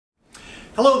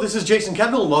Hello, this is Jason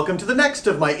Kendall and welcome to the next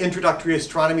of my introductory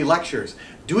astronomy lectures,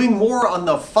 doing more on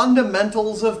the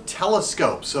fundamentals of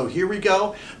telescopes. So here we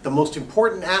go. The most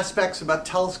important aspects about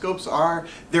telescopes are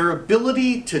their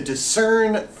ability to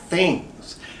discern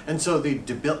things. And so the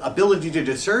ability to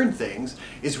discern things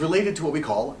is related to what we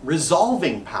call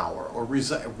resolving power or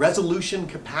resolution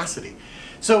capacity.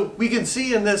 So we can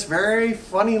see in this very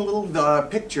funny little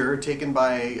picture taken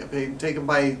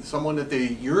by someone at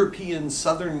the European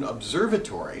Southern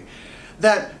Observatory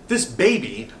that this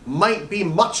baby might be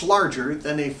much larger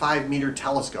than a 5-meter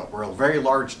telescope or a very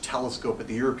large telescope at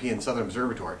the European Southern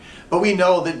Observatory. But we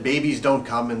know that babies don't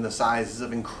come in the sizes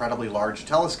of incredibly large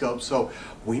telescopes, so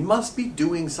we must be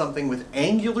doing something with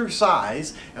angular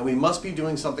size and we must be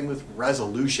doing something with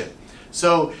resolution.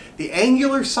 So the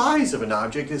angular size of an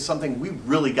object is something we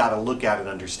really got to look at and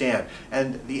understand.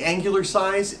 And the angular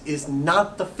size is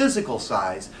not the physical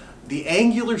size. The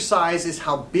angular size is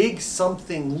how big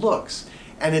something looks,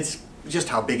 and it's just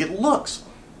how big it looks.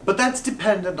 But that's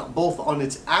dependent both on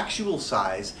its actual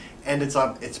size and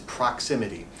its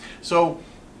proximity. So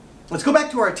let's go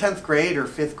back to our 10th grade or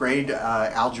 5th grade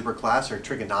algebra class or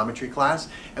trigonometry class,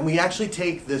 and we actually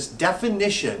take this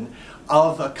definition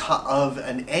of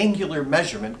an angular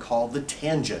measurement called the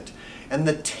tangent. And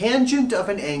the tangent of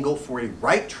an angle for a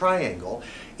right triangle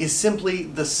is simply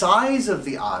the size of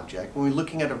the object, when we're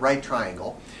looking at a right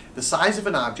triangle, the size of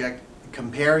an object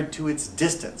compared to its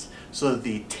distance. So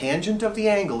the tangent of the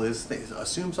angle is,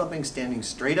 assume something standing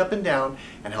straight up and down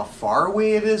and how far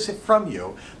away it is from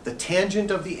you. The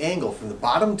tangent of the angle from the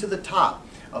bottom to the top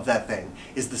of that thing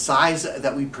is the size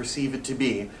that we perceive it to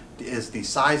be, is the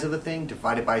size of the thing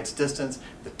divided by its distance.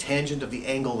 The tangent of the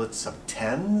angle that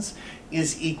subtends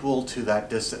is equal to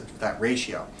that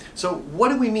ratio. So what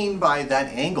do we mean by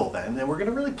that angle then? And we're going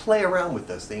to really play around with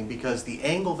this thing because the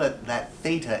angle that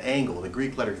theta angle, the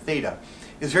Greek letter theta,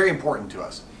 is very important to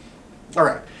us. All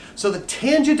right, so the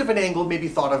tangent of an angle may be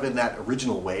thought of in that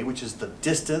original way, which is the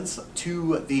distance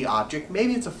to the object.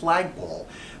 Maybe it's a flagpole,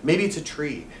 maybe it's a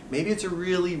tree, maybe it's a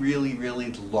really, really,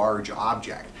 really large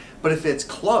object. But if it's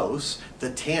close,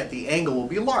 the angle will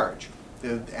be large.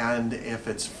 And if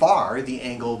it's far, the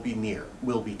angle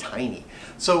will be tiny.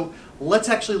 So let's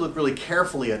actually look really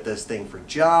carefully at this thing for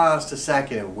just a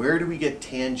second, and where do we get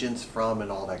tangents from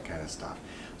and all that kind of stuff.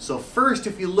 So first,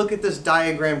 if you look at this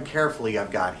diagram carefully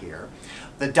I've got here,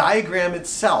 the diagram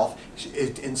itself,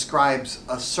 it inscribes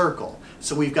a circle.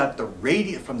 So we've got the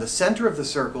radius from the center of the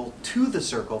circle to the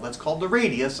circle, that's called the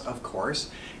radius, of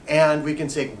course. And we can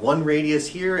take one radius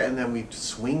here and then we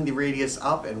swing the radius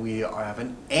up and we have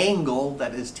an angle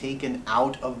that is taken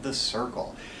out of the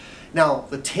circle. Now,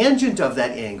 the tangent of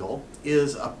that angle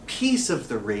is a piece of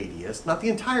the radius, not the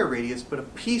entire radius, but a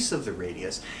piece of the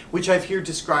radius, which I've here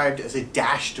described as a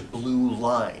dashed blue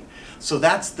line. So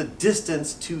that's the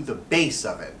distance to the base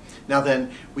of it. Now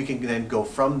then, we can then go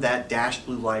from that dashed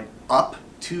blue line up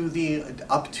to the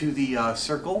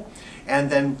circle, and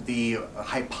then the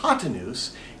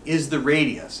hypotenuse is the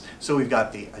radius. So we've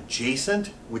got the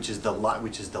adjacent, which is the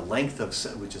length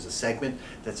of, which is a segment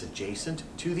that's adjacent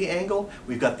to the angle.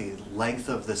 We've got the length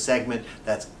of the segment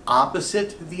that's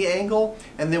opposite the angle,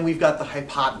 and then we've got the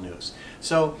hypotenuse.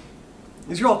 So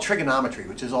these are all trigonometry,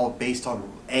 which is all based on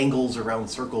angles around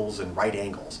circles and right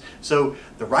angles. So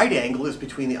the right angle is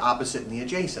between the opposite and the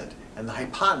adjacent, and the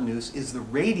hypotenuse is the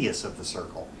radius of the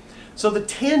circle. So the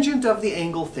tangent of the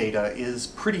angle theta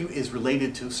is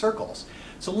related to circles.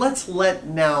 So let's let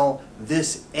now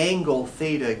this angle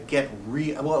theta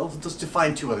well, let's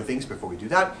define two other things before we do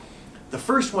that. The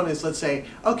first one is, let's say,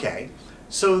 okay,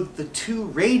 so the two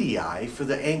radii for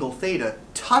the angle theta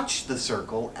touch the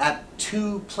circle at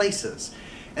two places.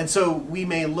 And so we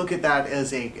may look at that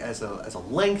as a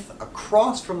length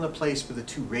across from the place where the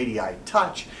two radii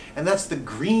touch, and that's the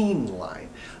green line.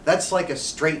 That's like a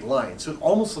straight line, so it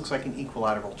almost looks like an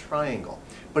equilateral triangle,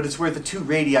 but it's where the two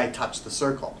radii touch the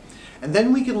circle. And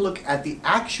then we can look at the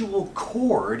actual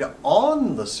chord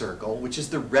on the circle, which is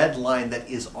the red line that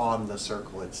is on the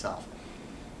circle itself.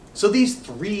 So these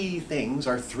three things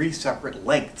are three separate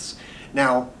lengths.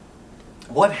 Now,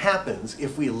 what happens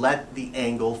if we let the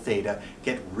angle theta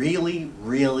get really,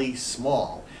 really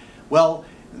small? Well,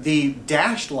 the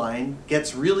dashed line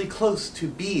gets really close to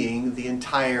being the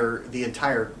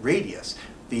entire radius.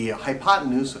 The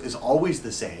hypotenuse is always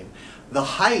the same.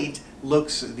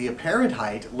 The apparent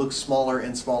height looks smaller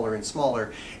and smaller and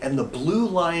smaller, and the blue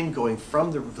line going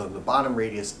from the bottom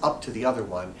radius up to the other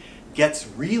one gets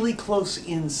really close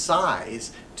in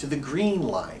size to the green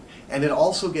line. And it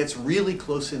also gets really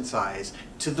close in size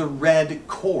to the red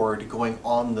chord going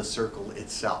on the circle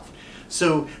itself.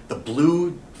 So the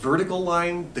blue vertical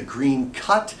line, the green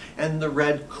cut, and the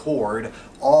red chord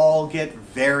all get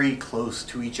very close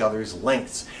to each other's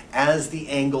lengths as the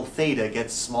angle theta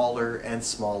gets smaller and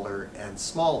smaller and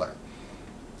smaller.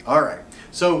 All right,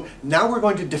 so now we're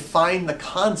going to define the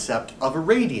concept of a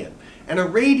radian. And a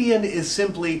radian is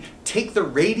simply take the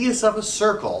radius of a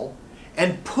circle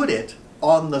and put it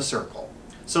on the circle.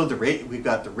 So we've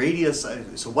got the radius,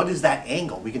 so what is that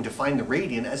angle? We can define the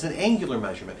radian as an angular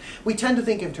measurement. We tend to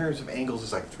think in terms of angles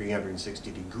as like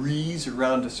 360 degrees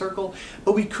around a circle,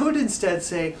 but we could instead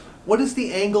say, what is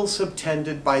the angle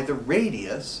subtended by the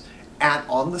radius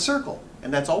on the circle?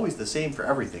 And that's always the same for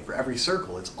everything. For every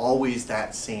circle, it's always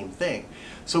that same thing.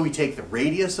 So we take the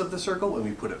radius of the circle and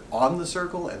we put it on the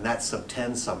circle, and that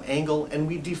subtends some angle, and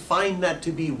we define that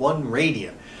to be 1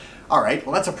 radian. All right,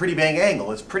 well, that's a pretty big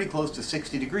angle. It's pretty close to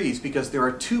 60 degrees because there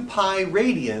are 2 pi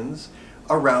radians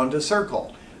around a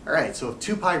circle. All right, so if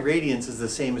 2 pi radians is the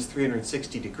same as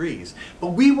 360 degrees, but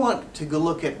we want to go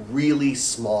look at really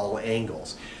small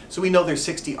angles. So we know there's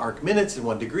 60 arc minutes in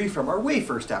 1 degree from our way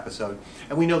first episode,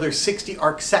 and we know there's 60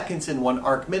 arc seconds in 1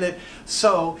 arc minute.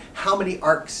 So how many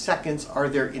arc seconds are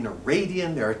there in a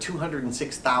radian? There are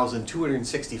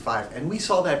 206,265, and we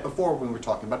saw that before when we were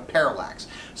talking about parallax.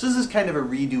 So this is kind of a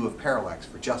redo of parallax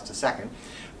for just a second,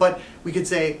 but we could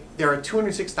say there are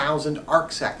 206,000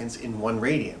 arc seconds in 1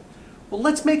 radian. Well,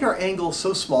 let's make our angle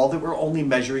so small that we're only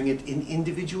measuring it in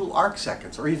individual arc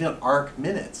seconds or even arc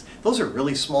minutes. Those are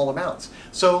really small amounts.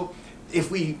 So if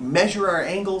we measure our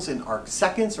angles in arc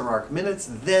seconds or arc minutes,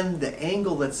 then the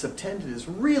angle that's subtended is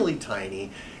really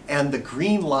tiny, and the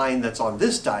green line that's on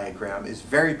this diagram is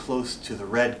very close to the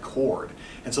red chord.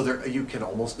 And so you can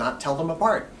almost not tell them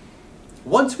apart.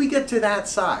 Once we get to that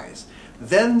size,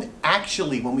 then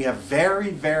actually when we have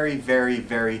very, very, very,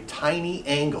 very tiny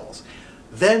angles,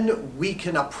 then we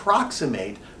can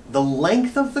approximate the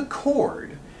length of the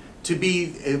chord to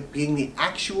being the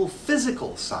actual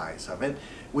physical size of it,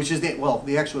 which is the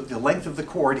length of the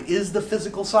chord is the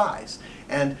physical size.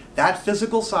 And that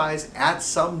physical size at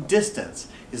some distance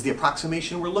is the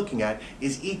approximation we're looking at,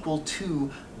 is equal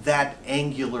to that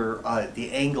the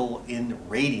angle in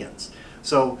radians.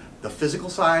 So the physical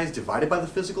size divided by the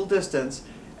physical distance,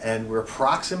 and we're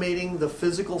approximating the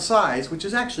physical size, which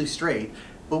is actually straight,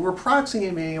 but we're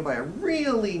approximating it by a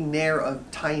really narrow,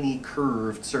 tiny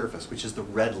curved surface, which is the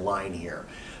red line here.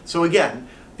 So again,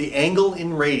 the angle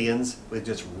in radians, which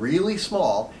is really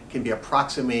small, can be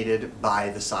approximated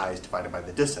by the size divided by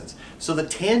the distance. So the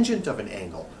tangent of an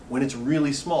angle, when it's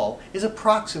really small, is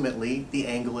approximately the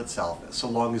angle itself, so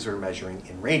long as we're measuring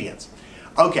in radians.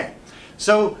 Okay,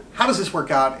 so how does this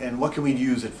work out and what can we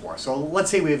use it for? So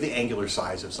let's say we have the angular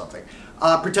size of something.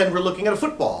 Pretend we're looking at a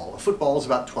football. A football is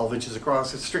about 12 inches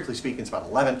across. Strictly speaking, it's about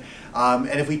 11.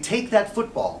 And if we take that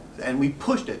football and we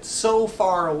pushed it so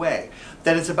far away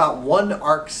that it's about 1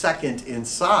 arc second in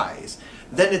size,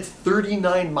 then it's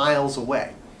 39 miles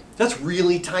away. That's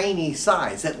really tiny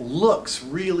size. That looks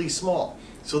really small.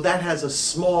 So that has a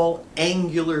small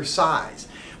angular size.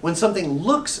 When something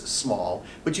looks small,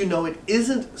 but you know it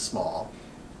isn't small,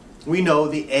 we know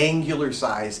the angular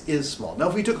size is small. Now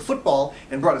if we took a football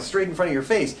and brought it straight in front of your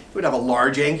face, it would have a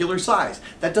large angular size.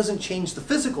 That doesn't change the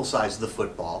physical size of the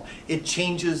football. It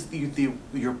changes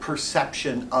your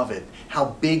perception of it,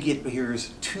 how big it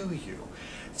appears to you.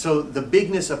 So the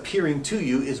bigness appearing to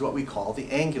you is what we call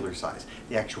the angular size.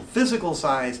 The actual physical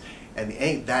size and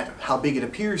how big it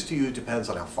appears to you depends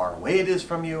on how far away it is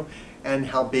from you and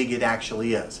how big it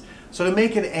actually is. So to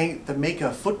make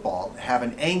a football have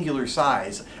an angular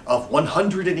size of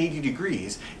 180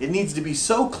 degrees, it needs to be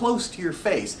so close to your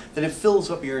face that it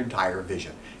fills up your entire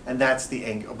vision. And that's the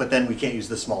angle. But then we can't use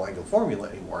the small angle formula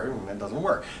anymore, and that doesn't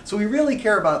work. So we really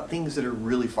care about things that are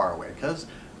really far away, because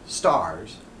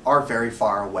stars are very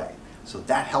far away. So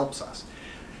that helps us.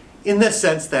 In this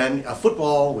sense then, a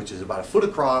football, which is about 1 foot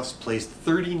across, placed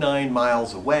 39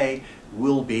 miles away,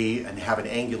 will be and have an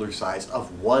angular size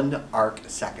of 1 arc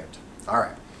second. All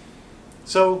right,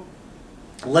 so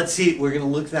let's see, we're going to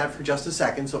look at that for just a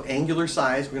second. So angular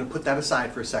size, we're going to put that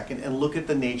aside for a second and look at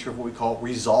the nature of what we call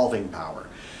resolving power.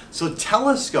 So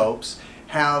telescopes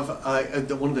have,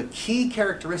 one of the key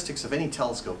characteristics of any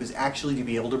telescope is actually to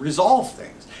be able to resolve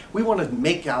things. We want to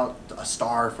make out a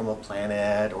star from a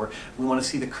planet, or we want to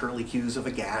see the curlicues of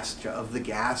the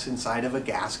gas inside of a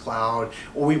gas cloud,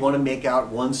 or we want to make out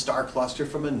one star cluster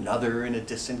from another in a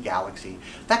distant galaxy,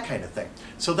 that kind of thing.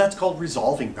 So that's called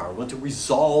resolving power. We want to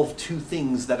resolve two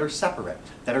things that are separate,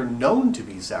 that are known to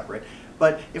be separate,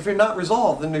 but if they're not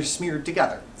resolved, then they're smeared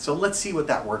together. So let's see what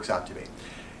that works out to be.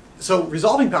 So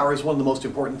resolving power is one of the most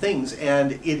important things,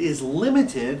 and it is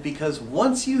limited because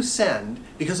once you send,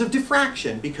 because of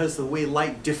diffraction, because of the way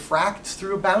light diffracts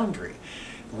through a boundary,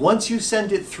 once you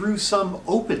send it through some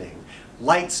opening,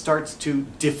 light starts to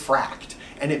diffract,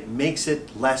 and it makes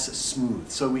it less smooth.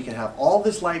 So we can have all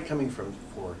this light coming for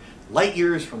light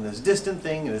years from this distant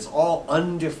thing, and it's all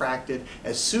undiffracted.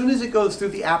 As soon as it goes through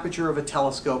the aperture of a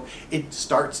telescope, it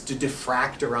starts to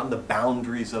diffract around the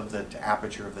boundaries of the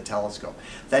aperture of the telescope.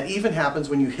 That even happens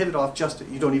when you hit it off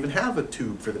you don't even have a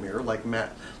tube for the mirror like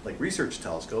research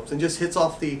telescopes, and just hits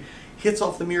off the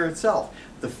mirror itself.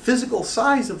 The physical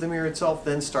size of the mirror itself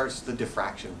then starts the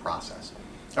diffraction process.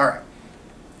 All right.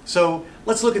 So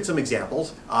let's look at some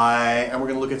examples, and we're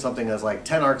going to look at something that's like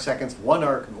 10 arc seconds, 10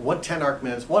 arc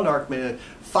minutes, 1 arc minute,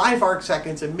 5 arc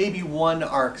seconds, and maybe 1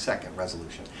 arc second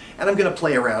resolution. And I'm going to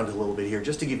play around a little bit here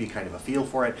just to give you kind of a feel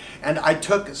for it. And I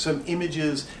took some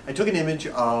images. I took an image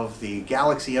of the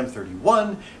Galaxy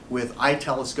M31 with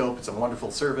iTelescope. It's a wonderful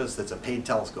service that's a paid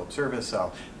telescope service,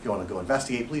 so if you want to go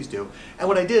investigate, please do. And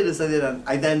what I did is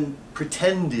I then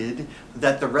pretended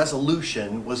that the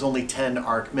resolution was only 10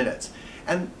 arc minutes.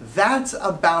 And that's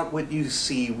about what you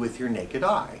see with your naked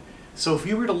eye. So if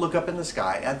you were to look up in the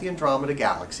sky at the Andromeda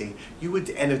Galaxy,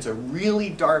 and it's a really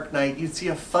dark night, you'd see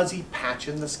a fuzzy patch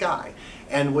in the sky.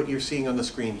 And what you're seeing on the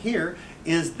screen here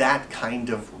is that kind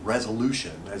of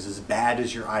resolution, as bad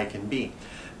as your eye can be.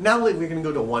 Now we're going to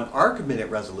go to 1 arc minute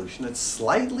resolution. It's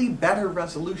slightly better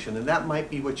resolution, and that might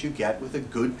be what you get with a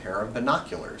good pair of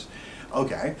binoculars.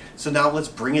 Okay, so now let's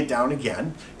bring it down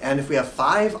again. And if we have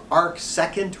 5 arc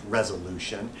second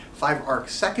resolution, 5 arc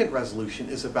second resolution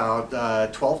is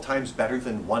about 12 times better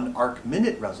than 1 arc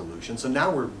minute resolution. So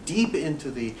now we're deep into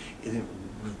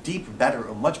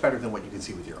much better than what you can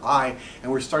see with your eye, and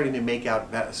we're starting to make out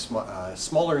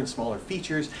smaller and smaller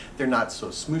features. They're not so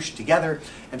smooshed together.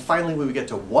 And finally, when we get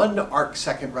to 1 arc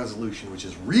second resolution, which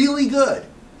is really good,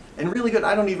 and really good.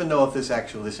 I don't even know if this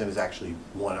is actually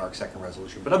 1 arc second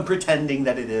resolution, but I'm pretending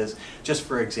that it is just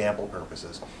for example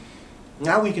purposes.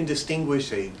 Now we can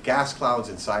distinguish gas clouds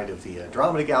inside of the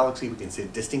Andromeda Galaxy. We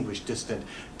can distinguish distant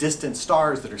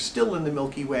stars that are still in the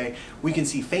Milky Way. We can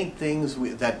see faint things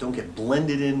that don't get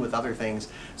blended in with other things.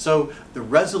 So the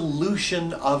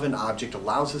resolution of an object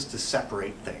allows us to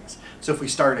separate things. So if we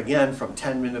start again from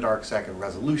 10-minute arc second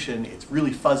resolution, it's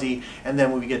really fuzzy, and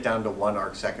then when we get down to 1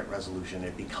 arc second resolution,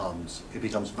 it becomes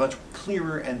much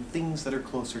clearer, and things that are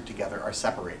closer together are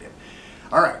separated.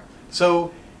 All right,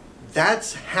 so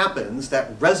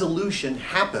that resolution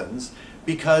happens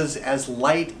because as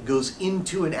light goes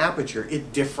into an aperture,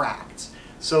 it diffracts.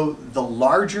 So the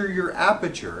larger your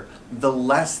aperture, the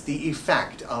less the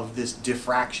effect of this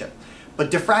diffraction. But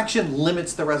diffraction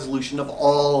limits the resolution of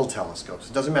all telescopes.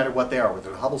 It doesn't matter what they are, whether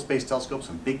they're Hubble Space Telescope,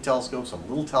 some big telescope, some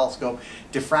little telescope.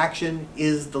 Diffraction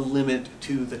is the limit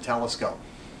to the telescope.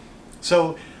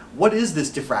 So what is this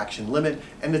diffraction limit?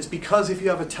 And it's because if you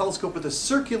have a telescope with a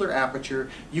circular aperture,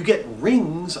 you get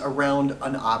rings around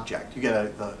an object. You get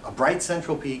a bright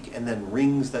central peak and then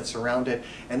rings that surround it.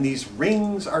 And these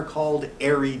rings are called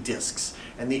Airy disks.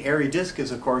 And the Airy disk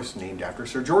is, of course, named after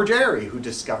Sir George Airy, who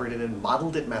discovered it and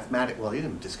modeled it mathematically. Well, he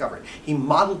didn't discover it. He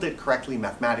modeled it correctly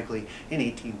mathematically in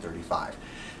 1835.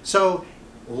 So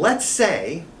let's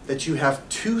say that you have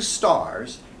 2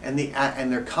 stars and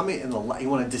they're coming in the light. You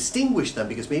want to distinguish them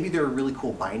because maybe they're a really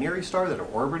cool binary star that are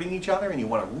orbiting each other, and you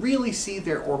want to really see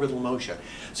their orbital motion.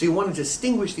 So you want to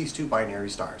distinguish these 2 binary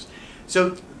stars.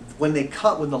 So when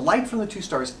the light from the 2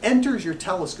 stars enters your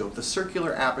telescope, the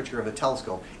circular aperture of the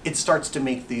telescope, it starts to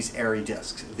make these airy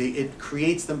disks. It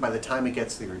creates them by the time it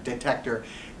gets to your detector.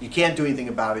 You can't do anything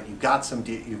about it. You've got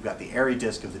the airy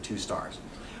disk of the 2 stars.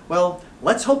 Well,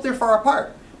 let's hope they're far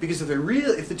apart. Because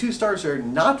if the 2 stars are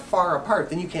not far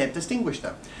apart, then you can't distinguish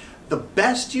them. The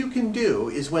best you can do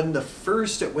is when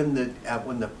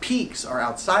the peaks are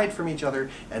outside from each other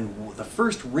and the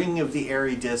first ring of the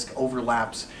airy disk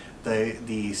overlaps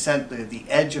the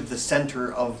edge of the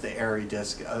center of the airy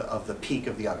disk of the peak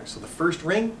of the other. So the first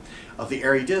ring of the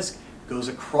airy disk goes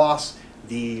across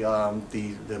the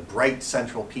bright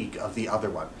central peak of the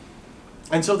other one.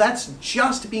 And so that's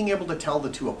just being able to tell the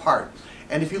 2 apart.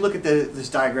 And if you look at this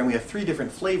diagram, we have 3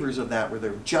 different flavors of that where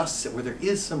there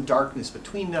is some darkness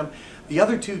between them. The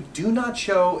other 2 do not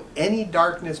show any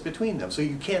darkness between them. So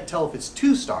you can't tell if it's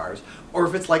 2 stars or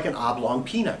if it's like an oblong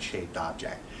peanut-shaped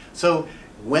object. So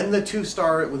when the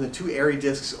 2 airy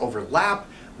disks overlap,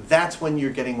 that's when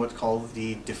you're getting what's called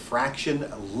the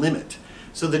diffraction limit.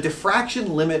 So the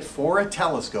diffraction limit for a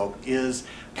telescope is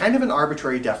kind of an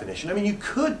arbitrary definition. I mean, you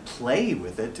could play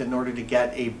with it in order to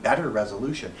get a better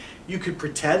resolution. You could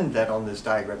pretend that on this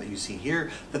diagram that you see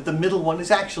here, that the middle one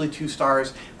is actually 2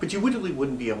 stars, but you really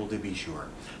wouldn't be able to be sure.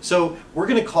 So we're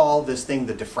going to call this thing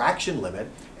the diffraction limit,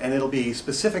 and it'll be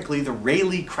specifically the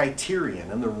Rayleigh criterion.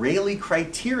 And the Rayleigh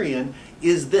criterion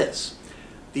is this: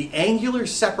 the angular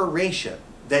separation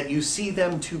that you see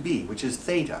them to be, which is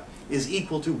theta, is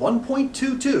equal to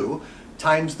 1.22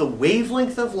 times the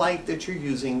wavelength of light that you're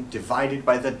using divided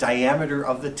by the diameter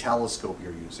of the telescope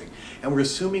you're using. And we're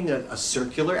assuming a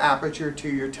circular aperture to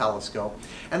your telescope.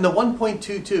 And the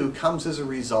 1.22 comes as a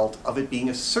result of it being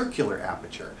a circular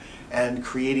aperture and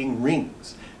creating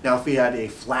rings. Now, if we had a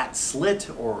flat slit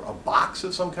or a box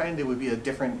of some kind, it would be a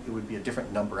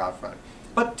different number out front.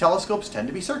 But telescopes tend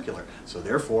to be circular, so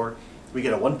therefore we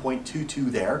get a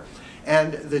 1.22 there.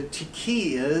 And the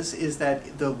key is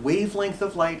that the wavelength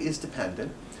of light is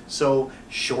dependent. So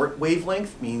short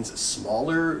wavelength means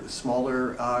smaller,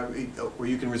 where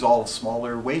you can resolve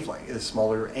smaller wavelength,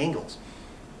 smaller angles.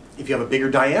 If you have a bigger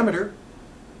diameter,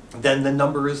 then the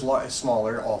number is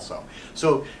smaller also.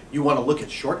 So you want to look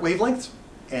at short wavelengths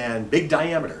and big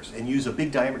diameters and use a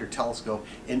big diameter telescope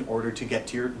in order to get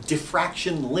to your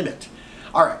diffraction limit.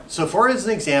 All right, so for as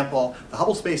an example, the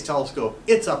Hubble Space Telescope,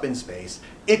 it's up in space.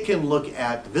 It can look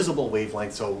at visible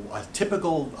wavelength, so a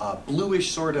typical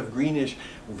bluish sort of greenish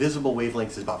visible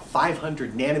wavelength is about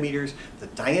 500 nanometers. The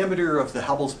diameter of the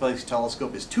Hubble Space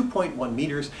Telescope is 2.1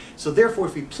 meters. So therefore,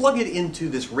 if we plug it into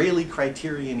this Rayleigh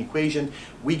criterion equation,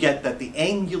 we get that the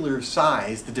angular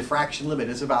size, the diffraction limit,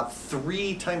 is about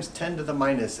 3 times 10 to the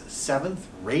minus 7th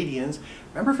radians.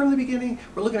 Remember from the beginning,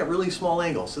 we're looking at really small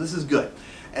angles, so this is good.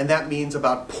 And that means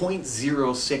about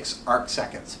 0.06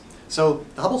 arcseconds. So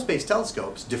the Hubble Space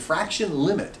Telescope's diffraction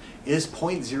limit is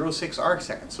 0.06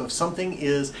 arcseconds. So if something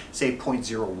is, say,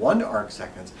 0.01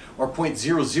 arcseconds or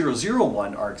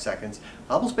 0.0001 arcseconds,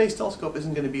 the Hubble Space Telescope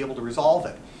isn't going to be able to resolve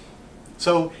it.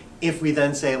 So if we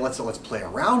then say, let's play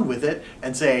around with it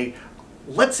and say,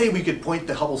 let's say we could point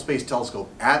the Hubble Space Telescope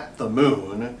at the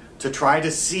moon to try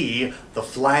to see the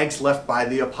flags left by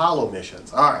the Apollo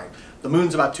missions. All right. The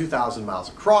moon's about 2,000 miles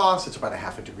across, it's about a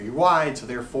half a degree wide, so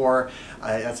therefore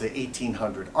that's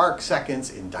 1,800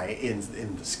 arcseconds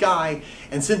in the sky.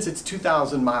 And since it's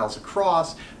 2,000 miles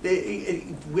across,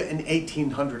 in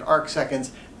 1,800 arcseconds,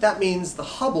 that means the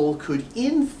Hubble could,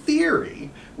 in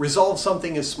theory, resolve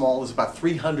something as small as about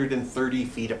 330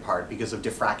 feet apart because of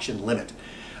diffraction limit.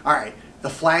 All right. The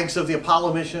flags of the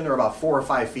Apollo mission are about 4 or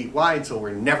 5 feet wide, so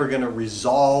we're never going to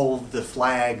resolve the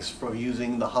flags from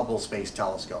using the Hubble Space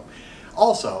Telescope.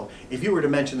 Also, if you were to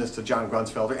mention this to John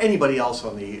Grunsfeld or anybody else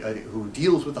on the, who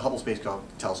deals with the Hubble Space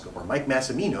Telescope, or Mike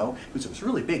Massimino, who's this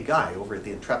really big guy over at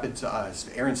the Intrepid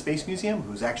Air and Space Museum,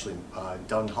 who's actually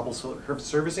done Hubble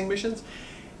servicing missions,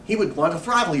 he would want to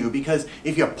throttle you, because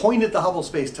if you pointed the Hubble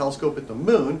Space Telescope at the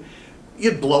moon,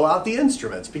 you'd blow out the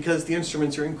instruments, because the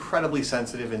instruments are incredibly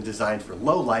sensitive and designed for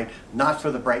low light, not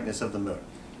for the brightness of the moon.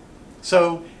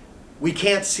 So we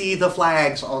can't see the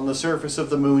flags on the surface of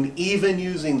the moon even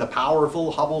using the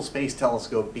powerful Hubble Space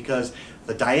Telescope, because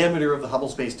the diameter of the Hubble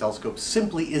Space Telescope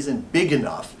simply isn't big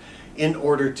enough in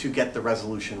order to get the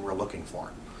resolution we're looking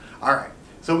for. All right,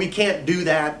 so we can't do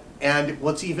that, and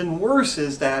what's even worse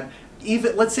is that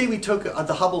even, let's say we took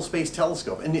the Hubble Space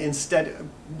Telescope and instead,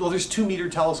 well, there's 2-meter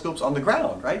telescopes on the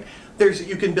ground, right?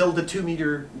 You can build a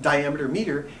 2-meter diameter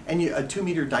meter and a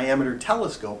 2-meter diameter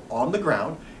telescope on the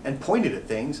ground and point it at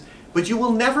things, but you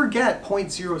will never get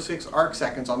 0.06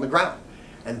 arcseconds on the ground.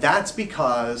 And that's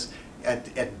because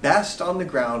at best on the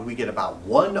ground we get about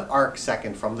 1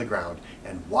 arcsecond from the ground.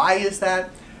 And why is that?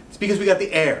 It's because we got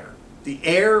the air. The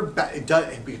air,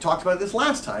 we talked about this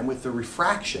last time with the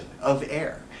refraction of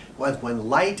air. When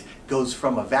light goes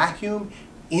from a vacuum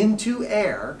into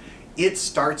air, it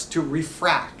starts to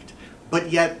refract. But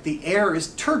yet the air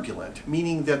is turbulent,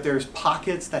 meaning that there's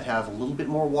pockets that have a little bit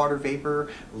more water vapor,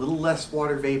 a little less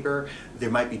water vapor. They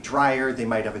might be drier, they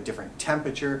might have a different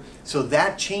temperature. So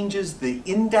that changes the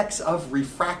index of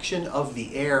refraction of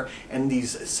the air, and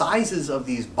these sizes of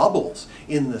these bubbles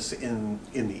in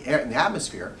the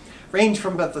atmosphere range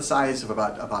from about the size of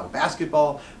about a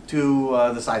basketball to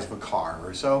the size of a car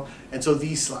or so. And so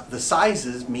the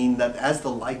sizes mean that as the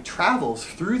light travels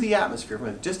through the atmosphere from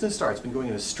a distant star, it's been going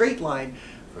in a straight line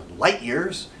for light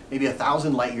years, maybe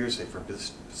 1,000 light years, say for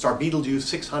star Betelgeuse,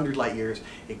 600 light years.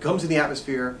 It comes in the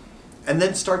atmosphere and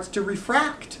then starts to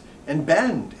refract and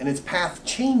bend, and its path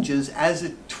changes as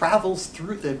it travels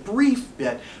through the brief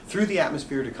bit through the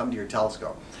atmosphere to come to your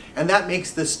telescope. And that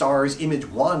makes the star's image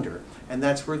wander. And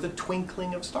that's where the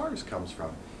twinkling of stars comes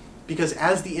from. because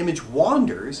as the image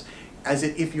wanders,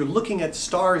 if you're looking at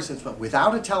stars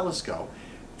without a telescope,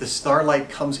 the starlight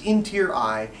comes into your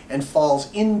eye and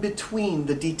falls in between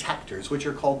the detectors, which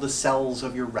are called the cells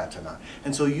of your retina.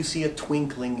 And so you see a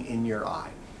twinkling in your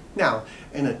eye. Now,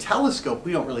 in a telescope,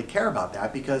 we don't really care about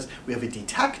that because we have a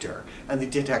detector, and the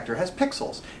detector has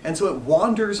pixels. And so it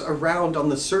wanders around on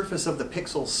the surface of the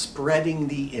pixel, spreading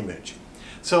the image.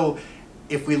 So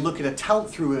if we look at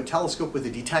through a telescope with a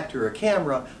detector or a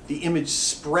camera, the image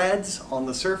spreads on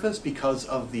the surface because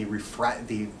of the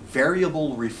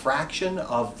variable refraction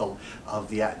that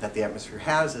the atmosphere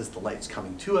has as the light's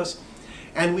coming to us.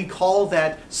 And we call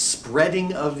that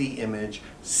spreading of the image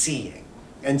seeing.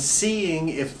 And seeing,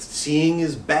 if seeing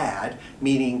is bad,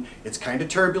 meaning it's kind of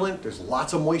turbulent, there's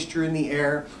lots of moisture in the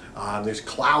air, there's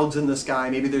clouds in the sky,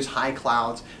 maybe there's high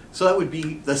clouds, so that would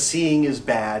be the seeing is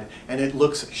bad and it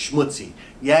looks schmutzy.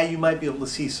 Yeah, you might be able to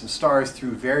see some stars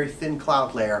through very thin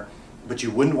cloud layer, but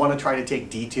you wouldn't want to try to take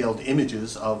detailed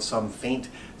images of some faint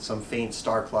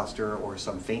star cluster or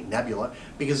some faint nebula,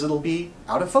 because it'll be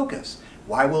out of focus.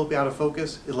 Why will it be out of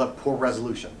focus? It'll have poor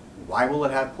resolution. Why will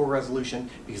it have poor resolution?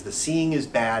 Because the seeing is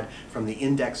bad from the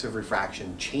index of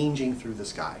refraction changing through the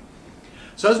sky.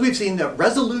 So as we've seen, the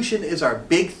resolution is our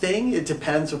big thing. It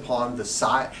depends upon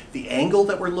the angle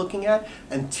that we're looking at,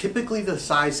 and typically the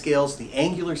size scales, the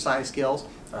angular size scales,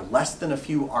 are less than a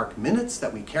few arc minutes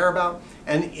that we care about,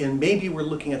 and maybe we're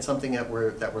looking at something that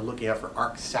we're looking at for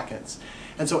arc seconds.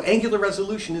 And so angular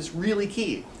resolution is really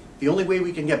key. The only way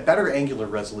we can get better angular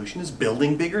resolution is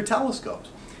building bigger telescopes.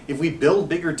 If we build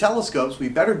bigger telescopes, we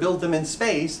better build them in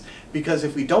space, because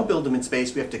if we don't build them in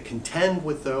space, we have to contend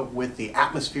with the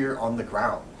atmosphere on the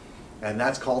ground. And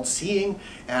that's called seeing,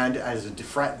 and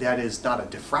that is not a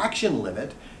diffraction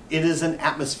limit, it is an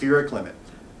atmospheric limit.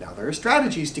 Now there are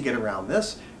strategies to get around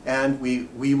this, and we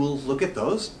will look at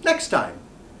those next time.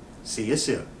 See you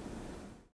soon.